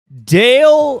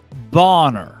Dale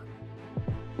Bonner.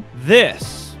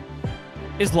 This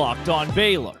is Locked On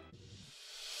Baylor.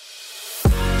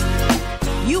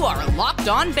 You are Locked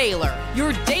On Baylor,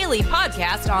 your daily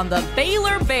podcast on the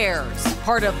Baylor Bears,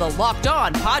 part of the Locked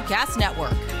On Podcast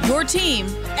Network, your team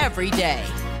every day.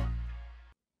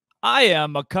 I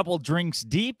am a couple drinks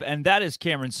deep, and that is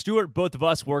Cameron Stewart. Both of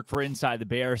us work for Inside the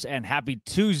Bears, and happy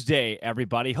Tuesday,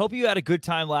 everybody. Hope you had a good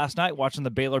time last night watching the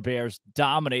Baylor Bears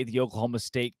dominate the Oklahoma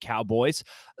State Cowboys.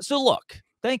 So look,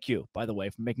 thank you, by the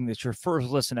way, for making this your first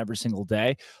listen every single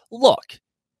day. Look,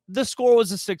 the score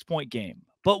was a 6-point game,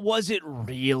 but was it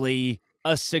really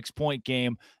a 6-point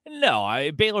game? No,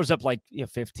 Baylor's up like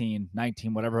 15,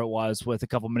 19, whatever it was, with a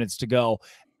couple minutes to go.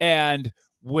 And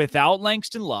without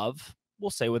Langston Love, we'll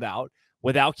say without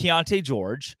Keyonte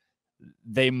George,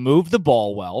 they moved the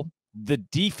ball well. The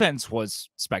defense was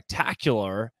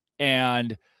spectacular.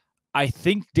 And I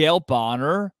think Dale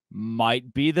Bonner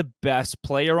might be the best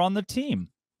player on the team.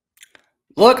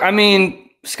 Look, I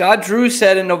mean, Scott Drew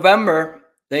said in November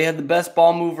they had the best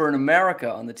ball mover in America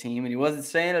on the team, and he wasn't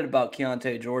saying it about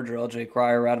Keyonte George or LJ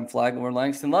Cryer, Adam Flagler, or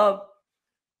Langston Love.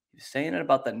 He was saying it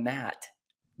about the Nat,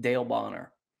 Dale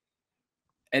Bonner.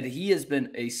 And he has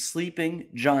been a sleeping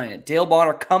giant. Dale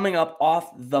Bonner coming up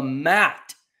off the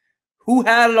mat. Who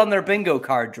had it on their bingo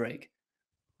card, Drake?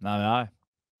 Not I.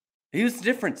 He was the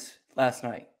difference last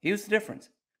night. He was the difference.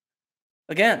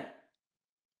 Again.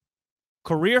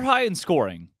 Career high in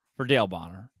scoring for Dale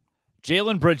Bonner.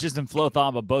 Jalen Bridges and Flo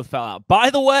Thamba both fell out. By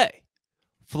the way,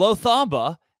 Flo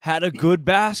Thamba had a good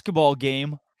basketball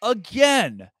game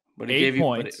again. But he gave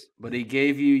points. But he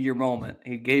gave you your moment.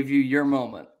 He gave you your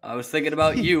moment. I was thinking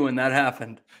about you when that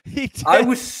happened. I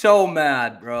was so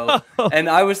mad, bro. And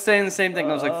I was saying the same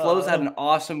thing. I was like, Flo's had an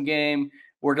awesome game.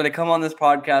 We're going to come on this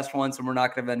podcast once, and we're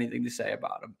not going to have anything to say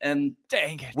about him. And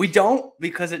dang it, we don't,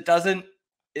 because it doesn't.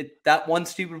 That one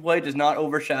stupid play does not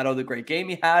overshadow the great game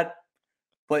he had.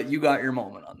 But you got your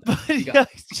moment on that.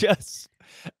 Just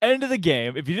end of the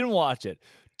game. If you didn't watch it,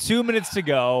 2 minutes to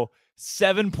go.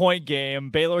 7-point game.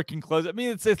 Baylor can close it. I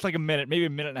mean, it's like a minute, maybe a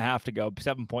minute and a half to go.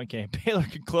 7-point game. Baylor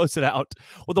can close it out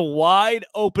with a wide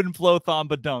open Flo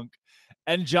Thamba dunk.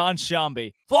 And John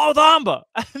Shambi, Flo Thamba.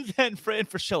 And then Fran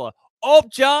Fraschilla. Oh,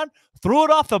 John threw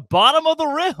it off the bottom of the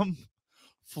rim.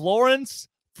 Florence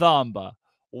Thamba.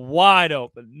 Wide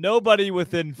open. Nobody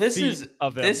within feet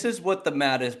of him. This is what the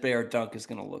Mattis Bear dunk is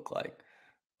going to look like.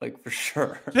 Like, for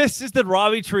sure. This is the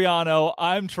Robbie Triano.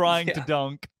 I'm trying to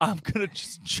dunk. I'm going to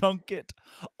just chunk it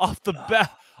off the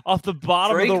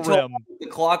bottom Drake of the rim. The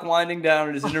clock winding down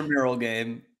in his intramural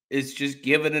game is just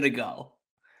giving it a go.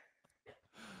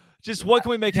 Just what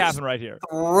can we make happen right here?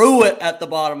 Threw it at the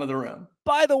bottom of the rim.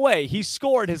 By the way, he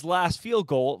scored his last field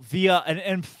goal via an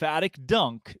emphatic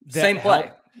dunk. Same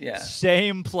play. Yeah.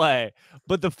 Same play.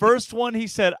 But the first one, he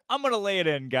said, I'm going to lay it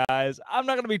in, guys. I'm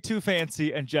not going to be too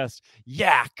fancy, and just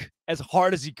yak as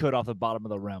hard as he could off the bottom of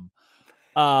the rim.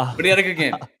 But he had a good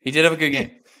game. He did have a good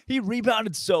game. He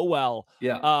rebounded so well.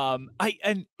 Yeah.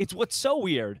 And it's what's so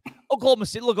weird. Oklahoma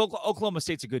State, look, Oklahoma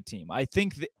State's a good team. I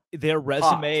think their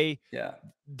resume,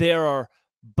 they're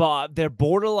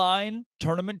borderline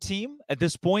tournament team at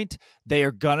this point. They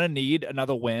are gonna need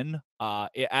another win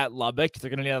at Lubbock. They're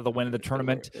gonna need another win in the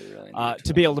tournament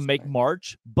to be able to make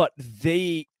March. But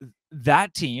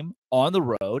that team on the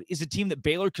road is a team that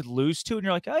Baylor could lose to, and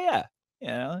you're like, oh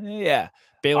yeah.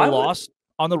 Baylor lost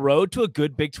on the road to a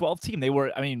good Big 12 team. They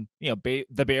were,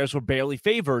 the Bears were barely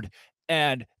favored,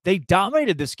 and they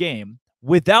dominated this game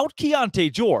without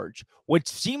Keyonte George, which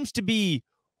seems to be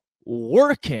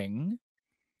working.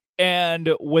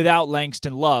 And without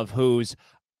Langston Love, whose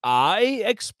eye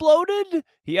exploded.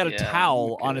 He had a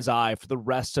towel on his eye for the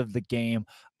rest of the game.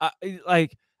 I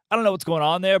don't know what's going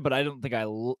on there, but I don't think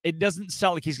it doesn't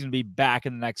sound like he's going to be back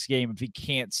in the next game if he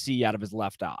can't see out of his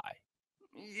left eye.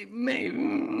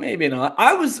 Maybe not.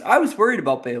 I was worried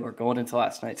about Baylor going into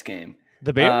last night's game.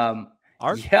 The Bears?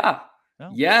 Yeah. No.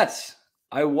 Yes,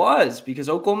 I was, because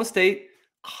Oklahoma State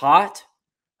hot,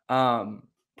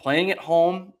 playing at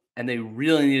home, and they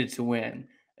really needed to win.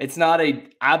 It's not a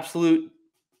absolute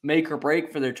make or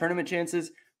break for their tournament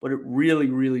chances, but it really,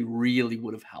 really, really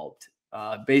would have helped.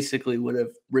 Basically would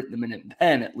have written them in a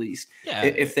pen, at least,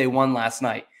 if they won last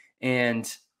night. And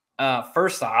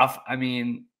first off, I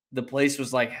mean, the place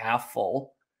was like half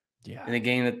full in a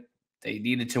game that they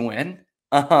needed to win.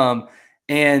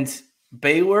 And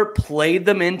Baylor played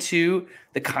them into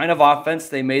the kind of offense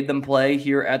they made them play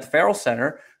here at the Farrell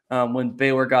Center. When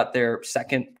Baylor got their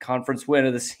second conference win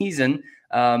of the season,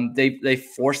 they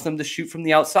forced them to shoot from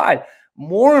the outside.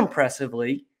 More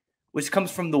impressively, which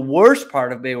comes from the worst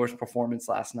part of Baylor's performance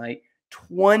last night,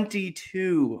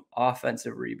 22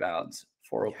 offensive rebounds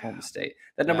for Oklahoma State.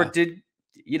 That number did,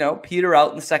 peter out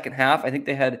in the second half. I think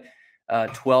they had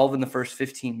 12 in the first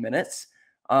 15 minutes,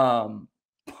 and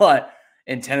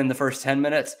 10 in the first 10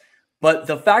 minutes. But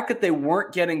the fact that they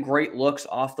weren't getting great looks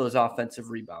off those offensive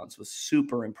rebounds was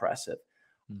super impressive.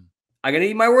 I got to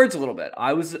eat my words a little bit.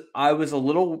 I was a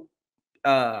little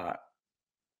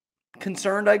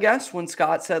concerned, I guess, when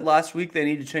Scott said last week they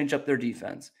need to change up their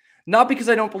defense. Not because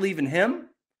I don't believe in him,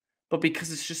 but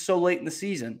because it's just so late in the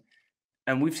season.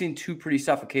 And we've seen two pretty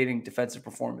suffocating defensive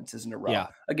performances in a row. Yeah.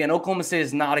 Again, Oklahoma State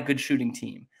is not a good shooting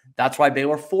team. That's why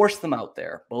Baylor forced them out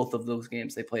there, both of those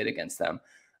games they played against them.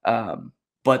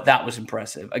 But that was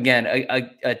impressive. Again,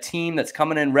 a team that's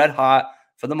coming in red hot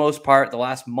for the most part, the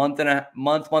last month and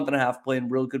a half, playing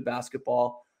real good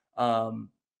basketball,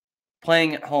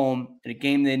 playing at home in a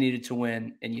game they needed to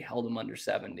win, and you held them under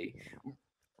 70.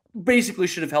 Basically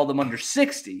should have held them under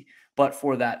 60, but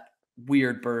for that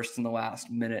weird burst in the last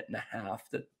minute and a half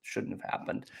that shouldn't have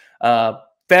happened.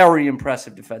 Very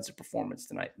impressive defensive performance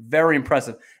tonight. Very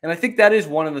impressive. And I think that is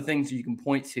one of the things you can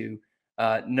point to.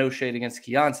 No shade against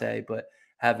Keyonte, but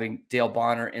having Dale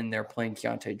Bonner in there playing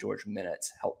Keyonte George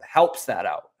minutes helps that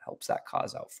out, helps that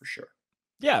cause out for sure.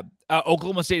 Yeah.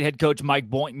 Oklahoma State head coach Mike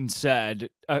Boynton said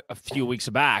a few weeks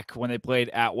back when they played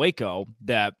at Waco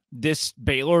that this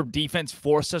Baylor defense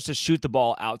forced us to shoot the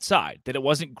ball outside, that it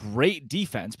wasn't great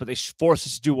defense, but they forced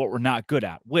us to do what we're not good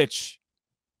at, which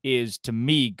is, to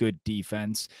me, good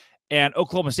defense. And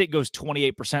Oklahoma State goes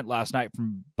 28% last night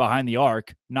from behind the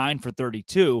arc, 9 for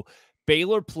 32.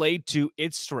 Baylor played to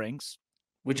its strengths.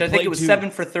 Which I think it was 7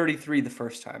 for 33 the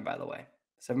first time, by the way.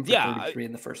 7 for 33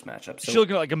 in the first matchup. So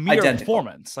looking like a mirror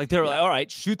performance. Like they're like, all right,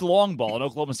 shoot the long ball. And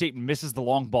Oklahoma State misses the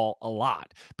long ball a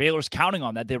lot. Baylor's counting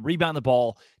on that. They rebound the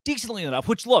ball decently enough,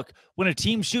 which, look, when a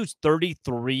team shoots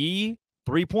 33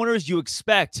 three-pointers, you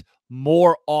expect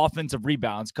more offensive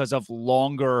rebounds because of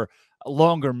longer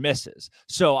misses.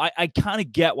 So I kind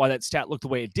of get why that stat looked the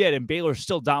way it did, and Baylor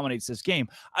still dominates this game.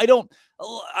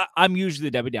 I'm usually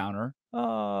the Debbie Downer.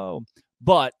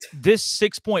 But this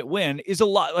 6-point win is a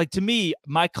lot. Like, to me,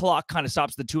 my clock kind of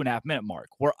stops at the 2.5-minute mark,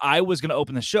 where I was going to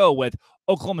open the show with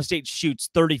Oklahoma State shoots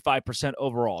 35%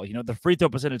 overall. The free throw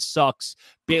percentage sucks.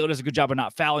 Baylor does a good job of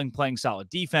not fouling, playing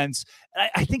solid defense. And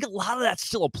I think a lot of that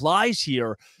still applies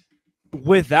here.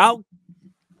 Without,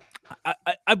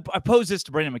 I pose this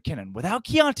to Brandon McKinnon. Without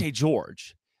Keyonte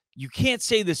George, you can't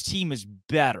say this team is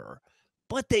better,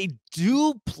 but they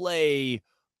do play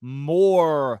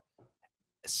more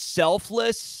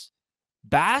selfless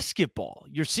basketball.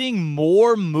 You're seeing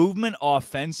more movement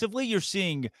offensively. You're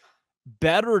seeing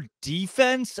better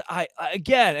defense.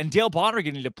 And Dale Bonner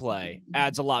getting to play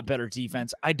adds a lot better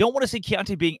defense. I don't want to say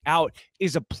Keyonte being out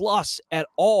is a plus at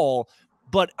all,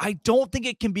 but I don't think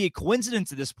it can be a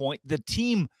coincidence at this point. The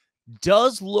team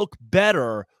does look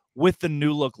better with the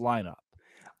new look lineup.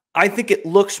 I think it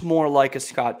looks more like a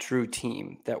Scott Drew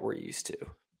team that we're used to.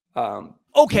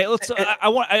 Okay, let's. I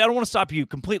don't want to stop you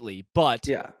completely, but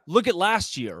look at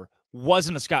last year.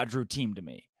 Wasn't a Scott Drew team to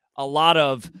me. A lot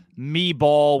of me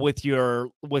ball with your.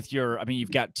 I mean,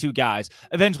 you've got two guys.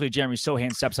 Eventually, Jeremy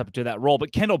Sohan steps up into that role,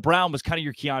 but Kendall Brown was kind of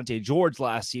your Keyonte George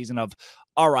last season. Of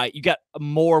all right, you got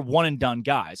more one and done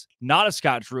guys. Not a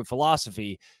Scott Drew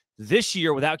philosophy. This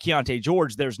year, without Keyonte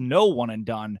George, there's no one and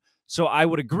done. So I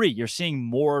would agree. You're seeing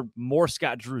more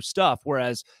Scott Drew stuff,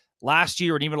 whereas last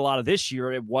year and even a lot of this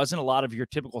year, it wasn't a lot of your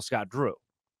typical Scott Drew.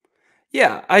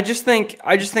 Yeah, I just think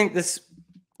this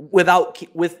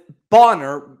with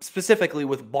Bonner, specifically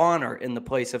with Bonner in the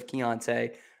place of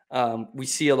Keyonte, we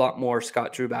see a lot more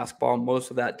Scott Drew basketball. Most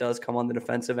of that does come on the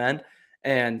defensive end.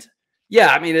 And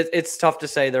yeah, I mean, it's tough to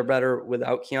say they're better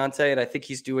without Keyonte, and I think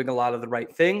he's doing a lot of the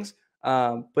right things.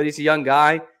 But he's a young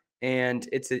guy, and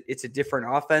it's a different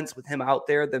offense with him out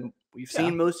there than we've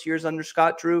seen most years under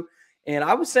Scott Drew. And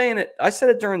I was saying it, I said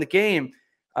it during the game,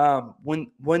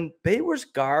 when Baylor's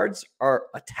guards are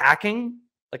attacking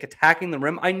the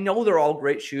rim, I know they're all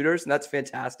great shooters, and that's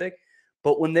fantastic.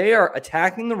 But when they are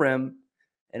attacking the rim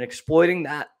and exploiting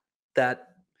that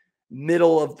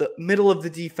middle of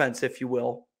the defense, if you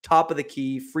will, top of the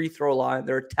key, free throw line,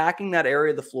 they're attacking that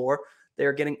area of the floor. They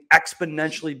are getting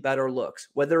exponentially better looks,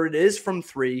 whether it is from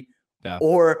three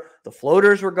or the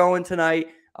floaters were going tonight.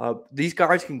 These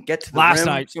guards can get to the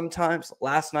rim sometimes.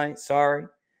 Last night, sorry.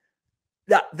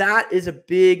 That is a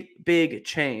big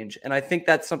change. And I think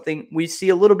that's something we see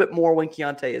a little bit more when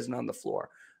Keyonte isn't on the floor.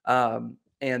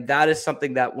 And that is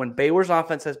something that when Baylor's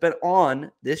offense has been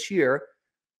on this year,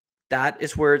 that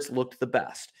is where it's looked the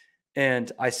best.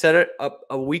 And I said it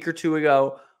a week or two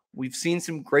ago. We've seen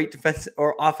some great defensive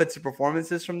or offensive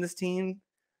performances from this team,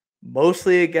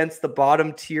 mostly against the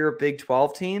bottom tier Big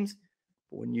 12 teams.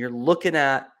 But when you're looking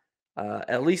at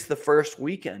least the first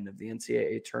weekend of the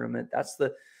NCAA tournament, that's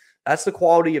the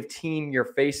quality of team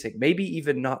you're facing. Maybe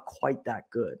even not quite that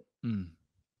good.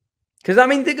 Because I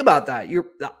mean, think about that.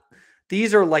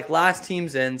 These are like last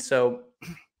teams in, so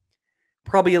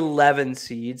probably 11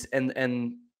 seeds,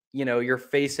 and you're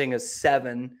facing a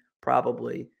 7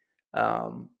 probably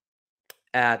in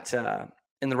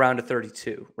the round of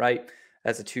 32, right?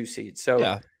 As a 2 seed.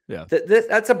 So yeah.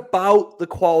 That's about the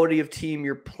quality of team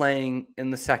you're playing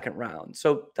in the second round.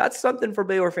 So that's something for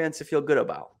Baylor fans to feel good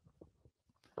about.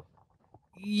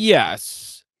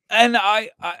 Yes. And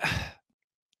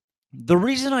the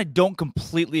reason I don't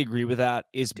completely agree with that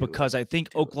is because I think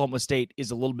Oklahoma State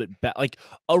is a little bit better. Like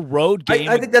a road game.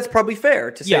 I think that's probably fair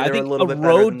to say they're a little bit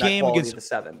better than that quality against the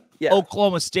 7. Yeah.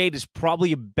 Oklahoma State is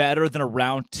probably better than a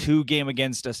round 2 game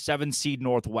against a 7 seed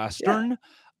Northwestern. Yeah.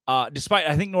 Despite,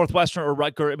 I think Northwestern or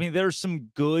Rutgers, I mean, there's some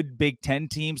good Big Ten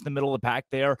teams in the middle of the pack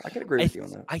there. I can agree with you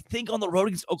on that. I think on the road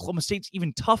against Oklahoma State's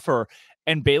even tougher.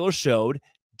 And Baylor showed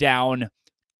down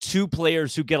 2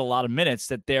 players who get a lot of minutes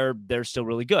that they're still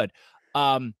really good.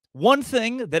 One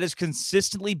thing that has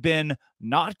consistently been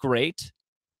not great,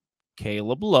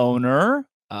 Caleb Lohner.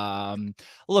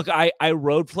 Look, I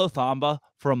rode Flo Thamba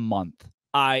for a month.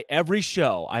 Every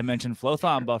show I mentioned Flo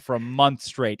Thamba for a month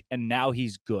straight, and now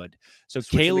he's good. So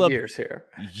Caleb, here.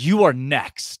 You are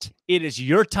next. It is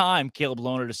your time, Caleb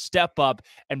Lohner, to step up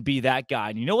and be that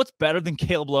guy. And you know what's better than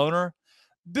Caleb Lohner?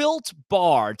 Built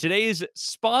Bar, today's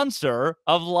sponsor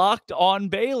of Locked On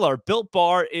Baylor. Built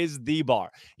Bar is the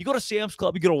bar. You go to Sam's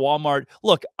Club, you go to Walmart.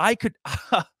 Look, I could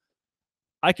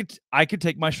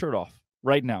take my shirt off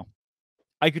right now.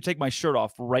 I could take my shirt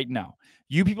off right now.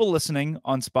 You people listening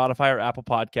on Spotify or Apple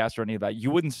Podcasts or any of that,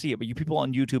 you wouldn't see it, but you people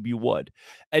on YouTube, you would.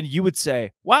 And you would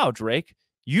say, wow, Drake,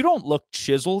 you don't look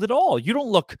chiseled at all. You don't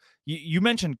look, you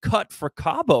mentioned cut for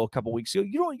Cabo a couple weeks ago.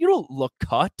 You don't look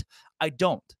cut. I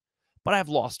don't. But I've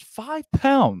lost 5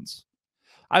 pounds.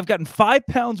 I've gotten 5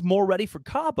 pounds more ready for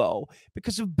Cabo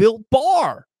because of Built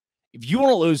Bar. If you want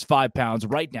to lose 5 pounds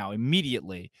right now,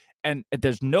 immediately, and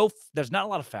there's not a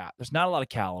lot of fat, there's not a lot of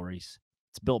calories,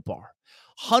 it's Built Bar.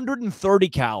 130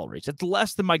 calories. It's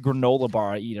less than my granola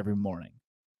bar I eat every morning.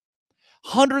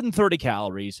 130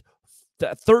 calories,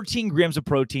 13 grams of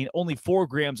protein, only 4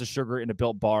 grams of sugar in a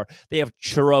Built Bar. They have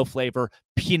churro flavor,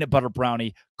 peanut butter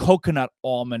brownie, coconut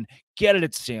almond. Get it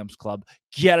at Sam's Club.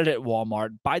 Get it at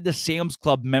Walmart. Buy the Sam's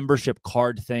Club membership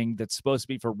card thing that's supposed to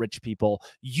be for rich people.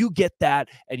 You get that,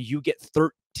 and you get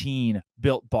 13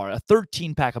 Built Bar, a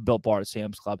 13-pack of Built Bar at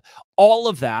Sam's Club. All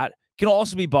of that can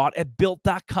also be bought at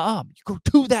Built.com. You go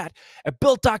do that at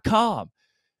Built.com.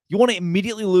 You want to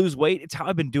immediately lose weight? It's how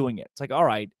I've been doing it. It's like, all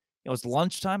right, it's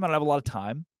lunchtime. I don't have a lot of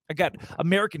time. I got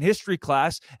American history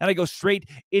class, and I go straight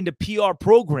into PR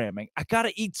programming. I got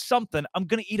to eat something. I'm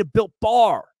going to eat a Built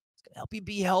Bar. It's going to help you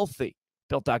be healthy.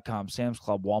 Built.com, Sam's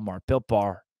Club, Walmart, Built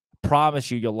Bar. I promise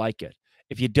you'll like it.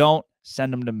 If you don't,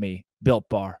 send them to me. Built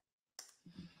Bar.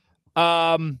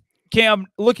 Cam,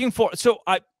 looking for... So,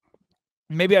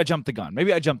 maybe I jumped the gun.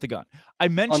 I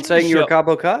mentioned... On saying you're a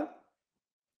Cabo cut?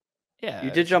 Yeah.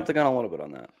 You did jump the gun a little bit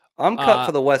on that. I'm cut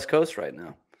for the West Coast right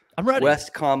now. I'm ready.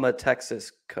 West,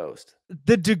 Texas coast.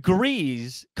 The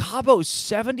degrees, Cabo's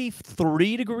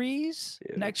 73 degrees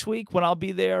next week when I'll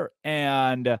be there.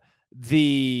 And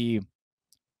the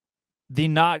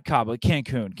not Cabo,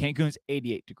 Cancun's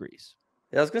 88 degrees.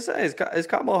 Yeah, I was going to say, is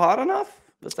Cabo hot enough?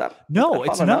 No,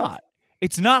 it's not.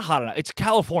 It's not hot enough. It's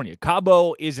California.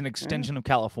 Cabo is an extension of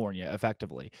California,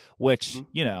 effectively, which,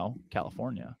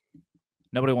 California.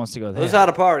 Nobody wants to go there. It's not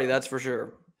a party, that's for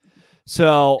sure.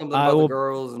 So the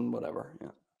girls and whatever.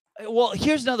 Yeah. Well,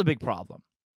 here's another big problem.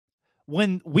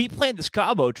 When we planned this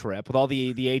Cabo trip with all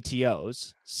the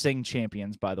ATOs, Sing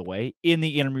champions, by the way, in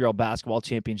the intramural basketball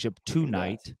championship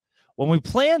tonight, when we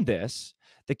planned this,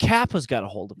 the Kappa's got a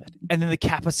hold of it, and then the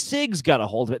Kappa Sig's got a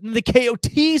hold of it, and the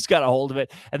KOT's got a hold of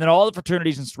it, and then all the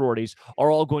fraternities and sororities are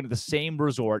all going to the same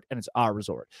resort, and it's our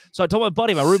resort. So I told my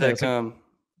buddy, my roommate, like,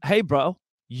 hey, bro,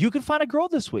 you can find a girl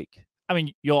this week. I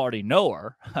mean, you already know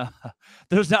her.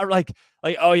 There's not like,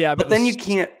 oh yeah, but then you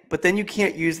can't. But then you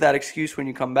can't use that excuse when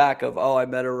you come back of, oh, I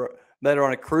met her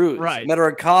on a cruise. Right. Met her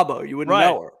in Cabo. You wouldn't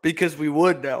know her because we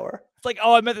would know her. It's like,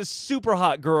 oh, I met this super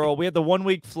hot girl. We had the 1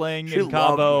 week fling in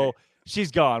Cabo. She's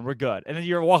gone. We're good. And then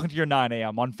you're walking to your 9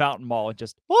 a.m. on Fountain Mall and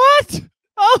just, what?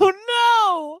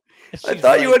 Oh no! I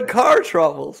thought you had car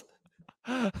troubles.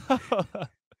 How's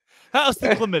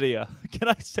the chlamydia? Can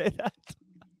I say that?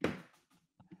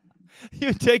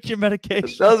 You take your medication.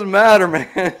 It doesn't matter,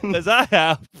 man. As I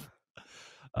have.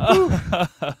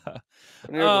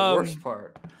 Near the worst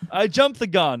part. I jumped the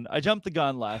gun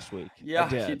last week.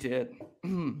 Yeah, you did.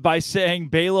 By saying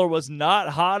Baylor was not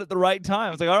hot at the right time.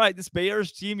 I was like, all right, this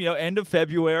Baylor's team, end of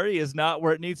February is not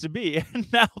where it needs to be.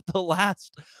 And now the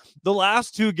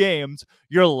last 2 games,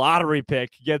 your lottery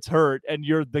pick gets hurt and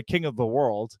you're the king of the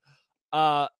world.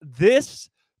 This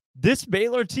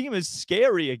Baylor team is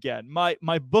scary again.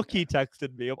 My bookie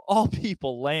texted me, of all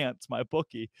people, Lance, my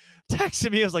bookie,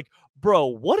 texted me. I was like, bro,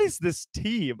 what is this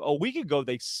team? A week ago,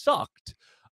 they sucked.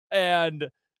 And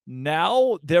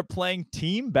now they're playing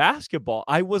team basketball.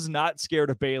 I was not scared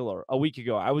of Baylor a week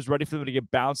ago. I was ready for them to get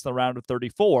bounced in the round of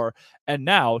 34. And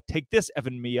now, take this,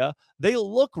 Evan Mia, they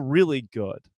look really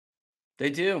good. They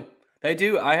do.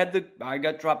 I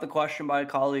got dropped the question by a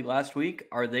colleague last week.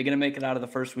 Are they going to make it out of the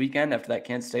first weekend after that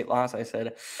Kansas State loss? I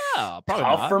said, probably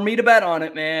tough not. for me to bet on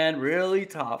it, man. Really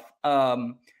tough.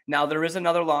 Now there is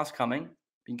another loss coming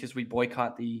because we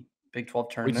boycott the Big 12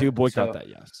 tournament. We do boycott that,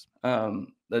 yes.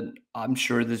 I'm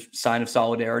sure the sign of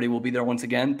solidarity will be there once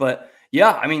again. But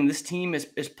yeah, I mean, this team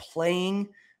is playing.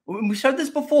 We said this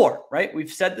before, right?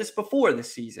 We've said this before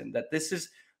this season, that this is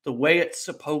the way it's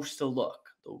supposed to look.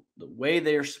 The way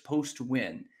they're supposed to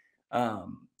win.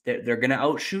 They're going to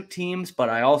outshoot teams, but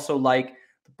I also like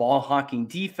the ball hawking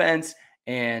defense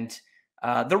and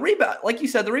the rebound. Like you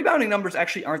said, the rebounding numbers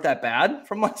actually aren't that bad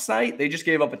from last night. They just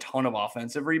gave up a ton of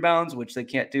offensive rebounds, which they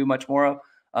can't do much more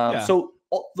of. So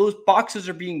those boxes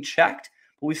are being checked,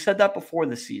 but we said that before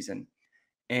the season.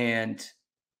 And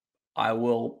I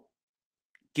will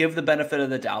give the benefit of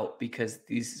the doubt because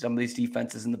some of these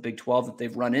defenses in the Big 12 that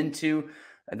they've run into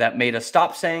that made us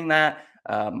stop saying that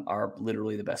are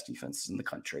literally the best defenses in the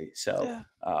country. So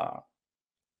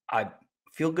I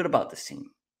feel good about this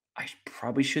team. I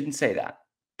probably shouldn't say that,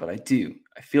 but I do.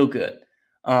 I feel good.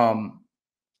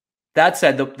 That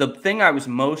said, the thing I was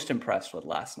most impressed with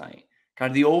last night, kind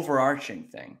of the overarching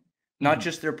thing, not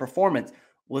just their performance,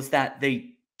 was that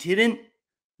they didn't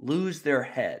lose their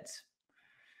heads.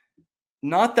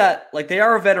 Not that, like, they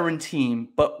are a veteran team,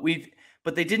 but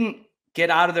they didn't get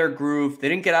out of their groove. They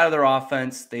didn't get out of their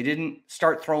offense. They didn't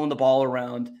start throwing the ball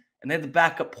around, and they had the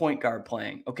backup point guard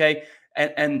playing. Okay.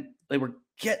 And they were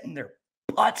getting their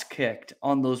butts kicked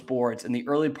on those boards in the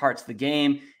early parts of the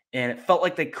game. And it felt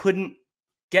like they couldn't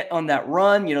get on that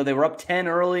run. They were up 10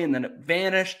 early and then it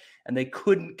vanished and they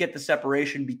couldn't get the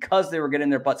separation because they were getting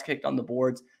their butts kicked on the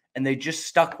boards and they just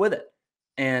stuck with it.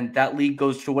 And that lead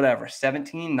goes to whatever,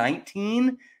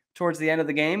 17-19 towards the end of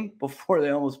the game before they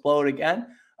almost blow it again.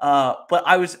 But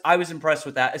I was impressed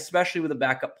with that, especially with a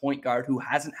backup point guard who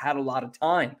hasn't had a lot of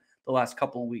time the last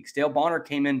couple of weeks. Dale Bonner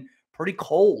came in pretty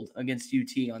cold against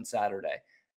UT on Saturday,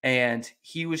 and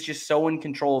he was just so in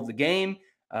control of the game.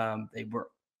 They were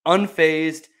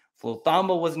unfazed. Flo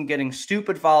Thamba wasn't getting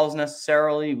stupid fouls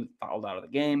necessarily. He was fouled out of the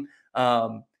game.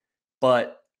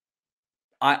 But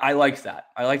I liked that.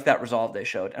 I liked that resolve they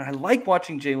showed. And I like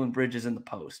watching Jalen Bridges in the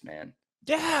post, man.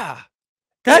 Yeah.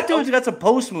 That dude's got some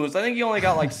post moves. I think he only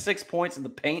got like 6 points in the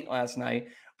paint last night,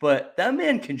 but that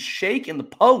man can shake in the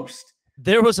post.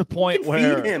 There was a point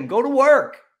where feed him, go to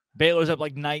work. Baylor's up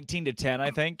like 19-10, I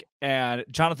think, and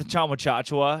Jonathan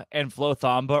Chamachachua and Flo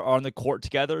Thamba are on the court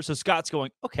together. So Scott's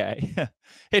going, okay,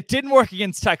 it didn't work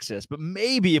against Texas, but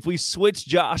maybe if we switch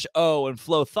Josh O and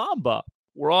Flo Thamba,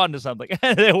 we're on to something.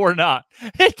 They were not.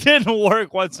 It didn't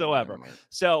work whatsoever.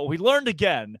 So we learned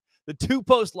again. The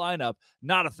two-post lineup,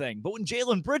 not a thing. But when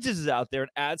Jalen Bridges is out there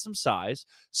and adds some size,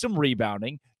 some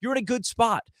rebounding, you're in a good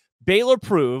spot. Baylor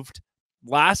proved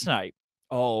last night.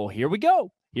 Oh, here we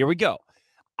go.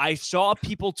 I saw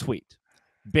people tweet,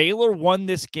 Baylor won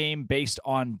this game based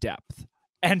on depth.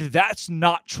 And that's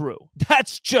not true.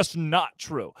 That's just not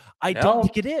true. I don't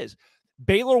think it is.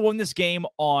 Baylor won this game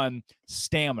on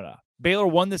stamina. Baylor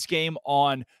won this game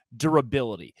on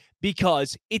durability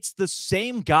because it's the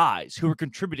same guys who are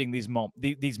contributing these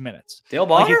minutes. Dale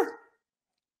Bonner? Like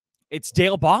it's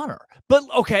Dale Bonner. But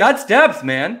okay. That's depth,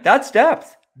 man. That's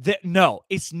depth. No,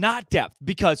 it's not depth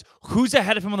because who's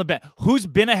ahead of him on the bench? Who's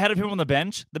been ahead of him on the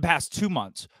bench the past 2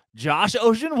 months? Josh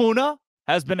Ojenwuna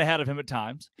has been ahead of him at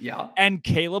times. Yeah. And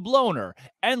Caleb Lohner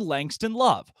and Langston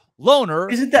Love.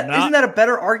 Lohner isn't that a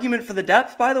better argument for the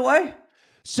depth, by the way?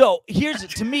 So here's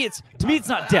to me it's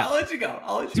not depth. I'll let you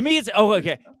go. To me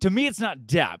it's not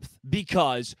depth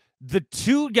because the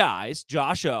two guys,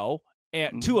 Josh O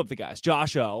and two of the guys,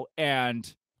 Josh O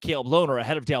and Caleb Lohner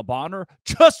ahead of Dale Bonner,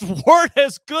 just weren't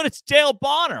as good as Dale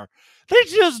Bonner. They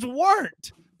just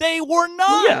weren't. They were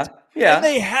not. Yeah. And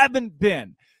they haven't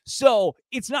been. So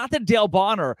it's not that Dale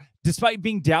Bonner, despite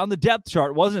being down the depth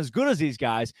chart, wasn't as good as these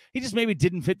guys. He just maybe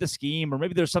didn't fit the scheme, or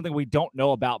maybe there's something we don't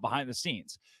know about behind the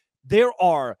scenes. There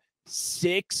are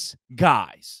 6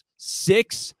 guys,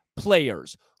 6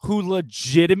 players who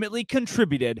legitimately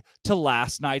contributed to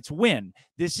last night's win.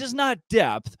 This is not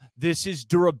depth. This is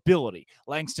durability.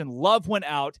 Langston Love went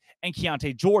out and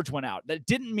Keyonte George went out. That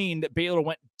didn't mean that Baylor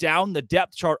went down the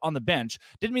depth chart on the bench.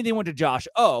 Didn't mean they went to Josh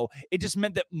O. It just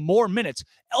meant that more minutes.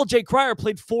 LJ Cryer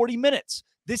played 40 minutes.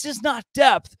 This is not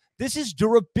depth. This is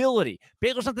durability.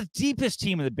 Baylor's not the deepest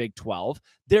team in the Big 12.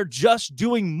 They're just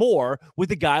doing more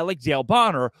with a guy like Dale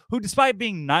Bonner, who, despite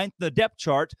being 9th in the depth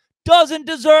chart, doesn't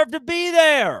deserve to be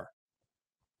there.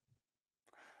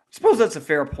 I suppose that's a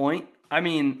fair point. I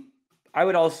mean, I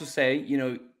would also say, you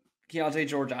know, Keyonte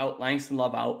George out, Langston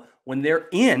Love out. When they're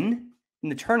in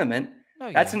the tournament,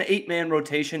 that's an 8-man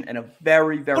rotation and a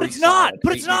very, very But it's not.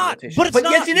 But it's not. But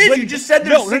yes, it is. You just said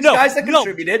there's 6 guys that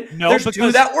contributed. There's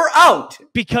 2 that were out.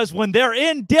 Because when they're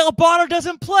in, Dale Bonner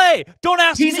doesn't play. Don't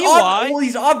ask me why. Well,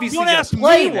 he's obviously going to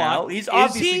play now. He's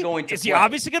obviously going to play. Is he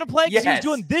obviously going to play? Because he was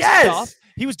doing this stuff.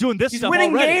 He was doing this stuff already.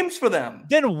 He's winning games for them.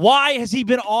 Then why has he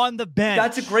been on the bench?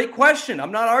 That's a great question.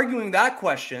 I'm not arguing that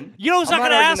question. You know who's not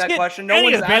going to ask that it? question. No Any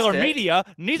one's of the Baylor media.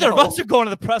 Neither of us are going to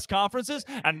the press conferences,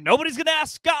 and nobody's going to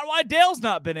ask Scott why Dale's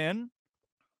not been in.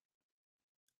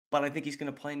 But I think he's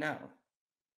going to play now.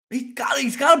 He's got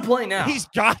to play now. He's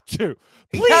got to.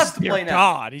 He has to play now.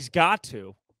 God, he's got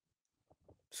to.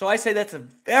 So I say that's a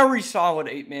very solid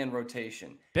 8-man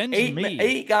rotation.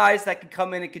 8 guys that can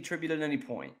come in and contribute at any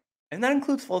point. And that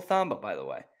includes Flo Thamba, by the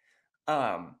way.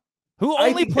 Who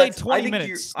only played 20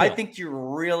 minutes. I think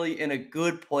you're really in a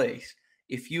good place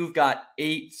if you've got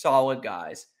 8 solid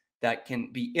guys that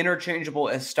can be interchangeable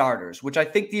as starters, which I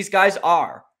think these guys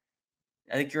are.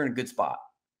 I think you're in a good spot.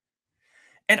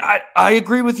 And I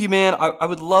agree with you, man. I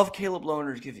would love Caleb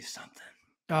Lohner to give you something.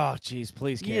 Oh, geez,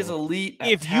 please, Caleb. He is elite.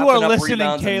 If you are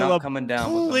listening, Caleb, coming down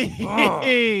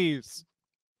please.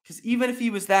 Because even if he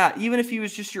was that, even if he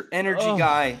was just your energy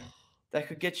guy that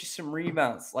could get you some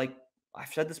rebounds, like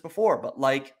I've said this before, but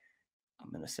like I'm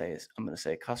gonna say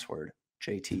a cuss word,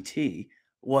 JTT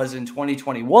was in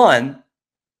 2021.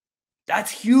 That's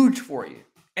huge for you.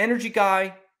 Energy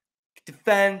guy,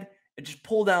 defend, and just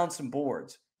pull down some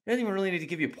boards. He doesn't even really need to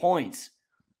give you points.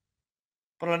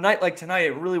 But on a night like tonight,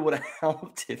 it really would have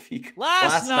helped if he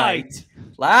last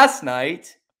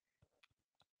night,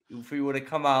 if we would have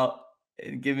come out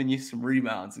and given you some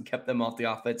rebounds and kept them off the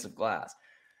offensive glass.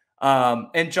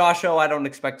 And Josh O, I don't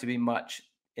expect to be much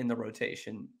in the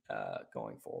rotation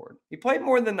going forward. He played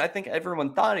more than I think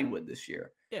everyone thought he would this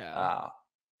year. Yeah.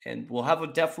 And we'll have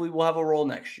a role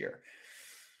next year.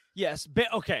 Yes, but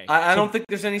okay. I don't think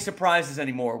there's any surprises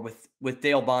anymore with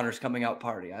Dale Bonner's coming out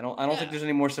party. I don't think there's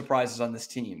any more surprises on this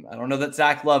team. I don't know that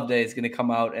Zach Loveday is going to come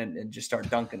out and just start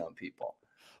dunking on people.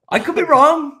 I could be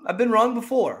wrong. I've been wrong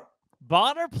before.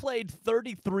 Bonner played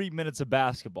 33 minutes of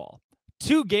basketball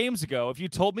 2 games ago. If you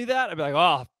told me that, I'd be like,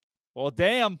 oh, well,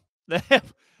 damn.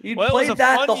 You played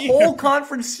that the whole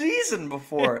conference season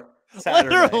before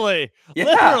Saturday.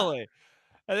 Literally.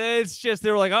 And it's just,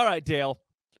 they were like, all right, Dale.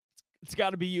 It's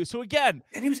got to be you. So again,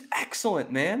 and he was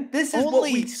excellent, man. This is what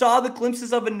we saw the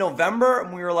glimpses of in November,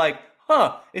 and we were like,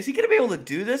 is he going to be able to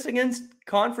do this against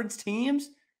conference teams?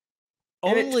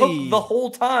 And it took the whole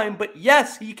time, but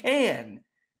yes, he can.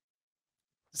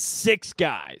 6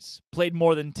 guys played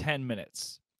more than 10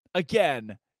 minutes.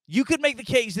 Again, you could make the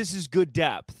case this is good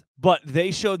depth, but they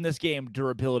showed in this game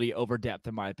durability over depth,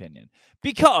 in my opinion.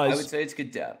 Because I would say it's good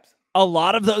depth. A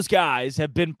lot of those guys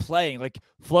have been playing, like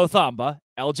Flo Thamba,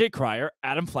 LJ Cryer,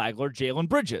 Adam Flagler, Jalen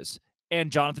Bridges,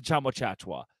 and Jonathan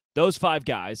Chamo-Chachua. Those 5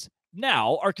 guys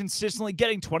now are consistently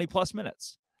getting 20-plus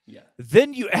minutes. Yeah.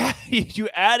 Then you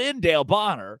add in Dale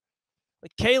Bonner.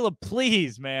 Like, Caleb,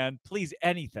 please, man. Please,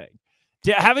 anything.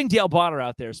 Having Dale Bonner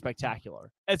out there is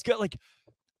spectacular. It's good. Like,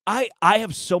 I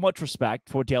have so much respect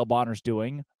for what Dale Bonner's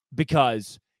doing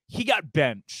because he got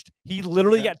benched. He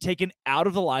literally got taken out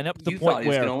of the lineup to the point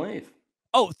where, going to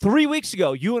leave. 3 weeks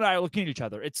ago, you and I are looking at each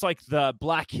other. It's like the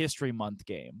Black History Month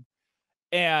game.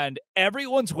 And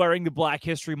everyone's wearing the Black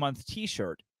History Month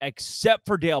t-shirt except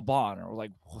for Dale Bonner. We're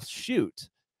like, well, shoot.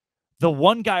 The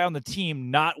one guy on the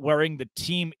team not wearing the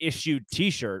team-issued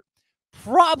t-shirt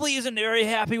probably isn't very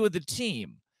happy with the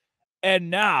team. And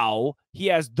now he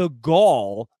has the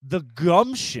gall, the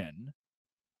gumption,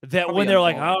 that probably when they're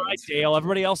like, all right, Dale,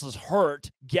 everybody else is hurt.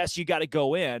 Guess you got to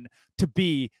go in to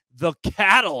be the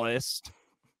catalyst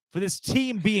for this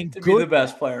team being to good. Be the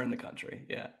best player in the country.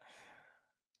 Yeah.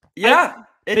 Yeah.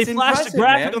 They flashed a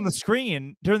graphic on the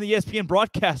screen during the ESPN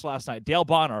broadcast last night. Dale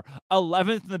Bonner,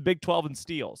 11th in the Big 12 in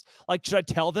steals. Like, should I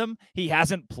tell them he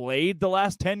hasn't played the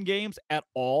last 10 games at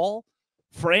all?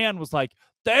 Fran was like,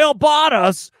 Dale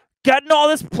Bonner's getting all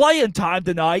this playing time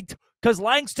tonight. Because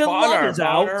Langston Love is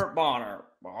out. Bonner.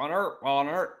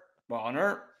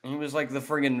 He was like the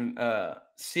friggin'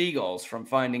 seagulls from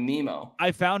Finding Nemo.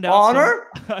 I found out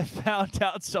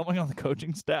someone on the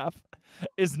coaching staff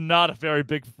is not a very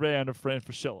big fan of Fran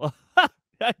Fraschilla.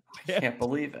 I can't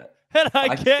believe it. And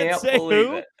I can't say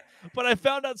who, but I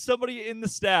found out somebody in the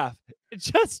staff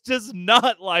just does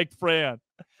not like Fran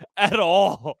at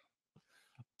all.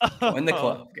 Join the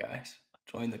club, guys.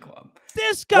 Join the club.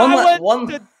 This guy went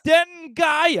to Denton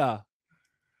Gaia.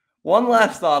 One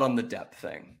last thought on the depth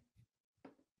thing.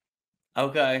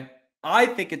 Okay. I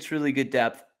think it's really good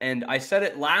depth, and I said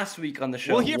it last week on the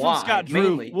show. We'll hear from Scott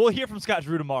Drew. We'll hear from Scott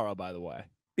Drew tomorrow, by the way.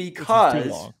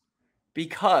 Because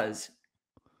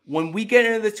when we get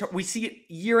into we see it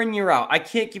year in, year out. I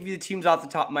can't give you the teams off the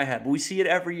top of my head, but we see it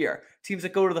every year. Teams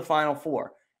that go to the Final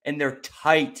Four, and they're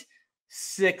tight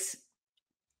 6,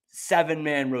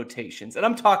 7-man rotations. And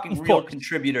I'm talking real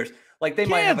contributors. Like they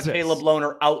might have a Caleb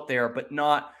Lohner out there,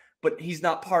 but he's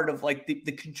not part of like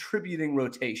the contributing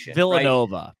rotation.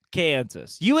 Villanova, right?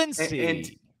 Kansas, UNC.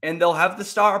 And they'll have the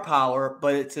star power,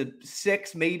 but it's a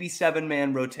 6, maybe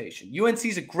 7-man rotation. UNC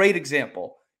is a great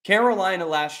example. Carolina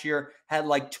last year had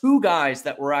like 2 guys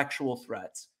that were actual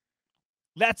threats.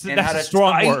 That's a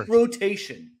strong word.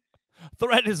 Rotation.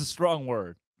 Threat is a strong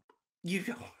word. You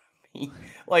know,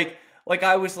 like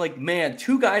I was like, man,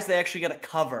 2 guys they actually got to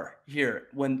cover here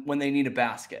when they need a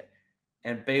basket.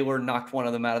 And Baylor knocked one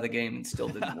of them out of the game and still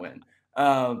didn't win.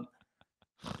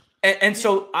 And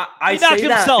so I say knocked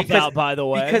himself because, out, by the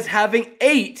way, because having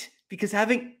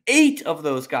 8 of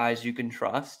those guys you can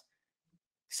trust,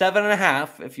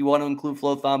 7.5 if you want to include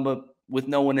Flo Thamba with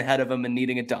no one ahead of him and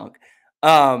needing a dunk.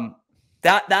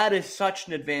 That is such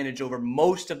an advantage over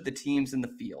most of the teams in the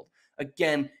field.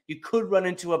 Again, you could run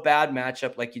into a bad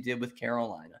matchup like you did with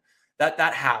Carolina.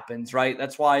 That happens, right?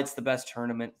 That's why it's the best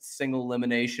tournament. Single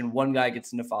elimination. One guy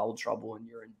gets into foul trouble and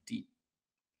you're in deep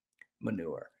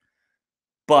manure.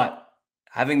 But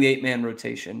having the 8-man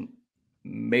rotation,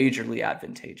 majorly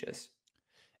advantageous.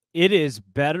 It is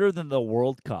better than the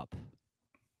World Cup.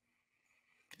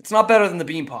 It's not better than the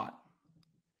Beanpot.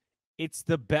 It's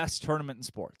the best tournament in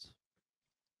sports.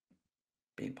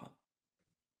 Beanpot.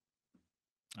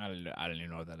 I don't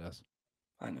even know what that is.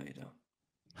 I know you don't.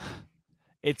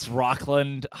 It's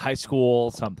Rockland High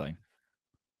School something.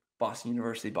 Boston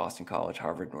University, Boston College,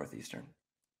 Harvard, Northeastern.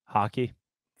 Hockey.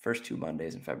 First 2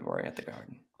 Mondays in February at the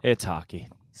Garden. It's hockey.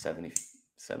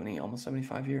 70, almost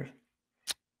 75 years.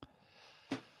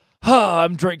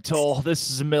 I'm Drink Toll.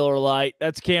 This is a Miller Lite.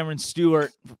 That's Cameron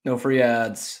Stewart. No free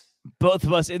ads. Both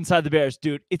of us inside the Bears.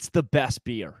 Dude, it's the best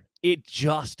beer. It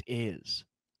just is.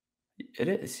 It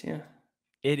is, yeah.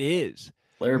 It is.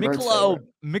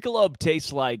 Michelob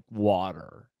tastes like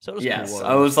water. So does Yes.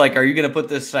 I was like, are you going to put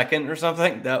this second or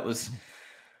something?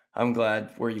 I'm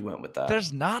glad where you went with that.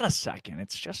 There's not a second.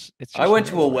 It's just I went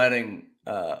to a wedding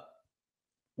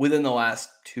within the last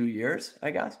 2 years, I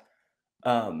guess.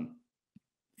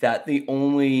 That the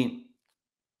only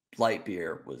light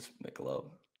beer was Michelob.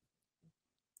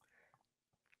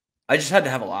 I just had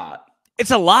to have a lot. It's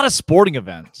a lot of sporting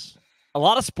events. A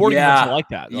lot of sporting events are like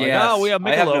that. Yeah, like, we have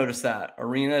Michelob. I have noticed that.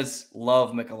 Arenas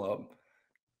love Michelob.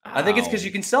 I think it's because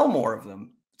you can sell more of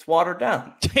them. It's watered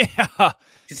down. Yeah. You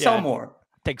can sell more.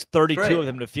 It takes 32 of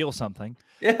them to feel something.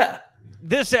 Yeah.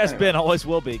 This has been, always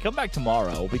will be. Come back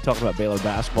tomorrow. We'll be talking about Baylor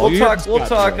basketball. We'll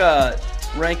talk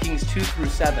rankings 2 through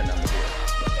 7 on the board.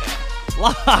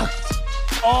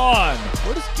 Locked on.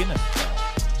 Where does Guinness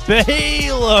go?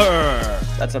 Baylor.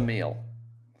 That's a meal.